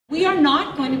We are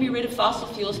not going to be rid of fossil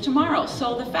fuels tomorrow.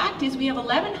 So the fact is we have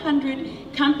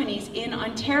 1,100 companies in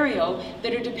Ontario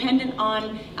that are dependent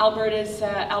on Alberta's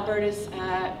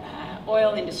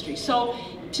oil industry. So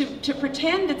to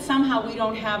pretend that somehow we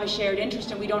don't have a shared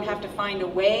interest and we don't have to find a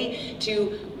way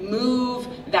to move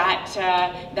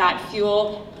that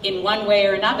fuel in one way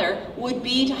or another would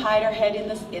be to hide our head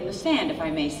in the sand, if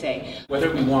I may say.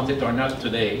 Whether we want it or not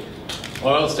today,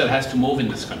 oil still has to move in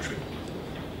this country.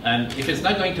 And if it's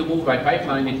not going to move by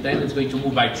pipeline, then it's going to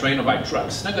move by train or by truck.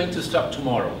 It's not going to stop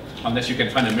tomorrow, unless you can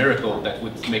find a miracle that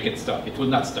would make it stop. It will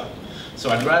not stop.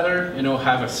 So I'd rather,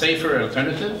 have a safer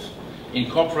alternative,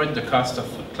 incorporate the cost of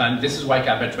plant. This is why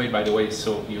cap and trade, by the way, is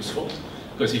so useful.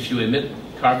 Because if you emit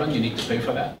carbon, you need to pay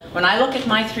for that. When I look at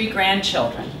my 3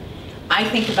 grandchildren, I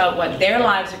think about what their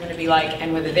lives are going to be like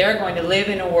and whether they're going to live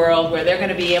in a world where they're going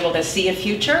to be able to see a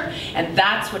future, and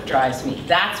that's what drives me.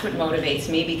 That's what motivates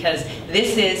me, because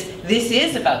this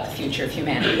is about the future of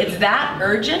humanity. It's that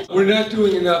urgent. We're not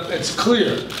doing enough. It's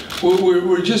clear.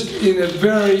 We're just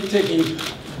taking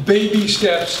baby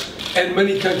steps, and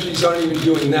many countries aren't even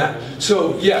doing that.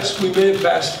 So yes, we may have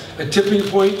passed a tipping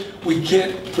point. We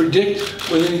can't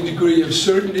predict with any degree of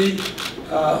certainty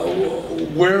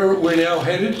where we're now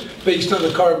headed based on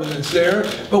the carbon that's there,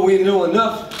 but we know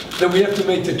enough that we have to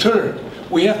make the turn.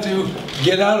 We have to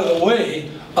get out of the way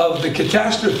of the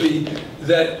catastrophe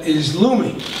that is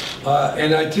looming.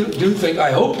 And I do think,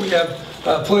 I hope we have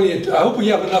I hope we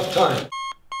have enough time.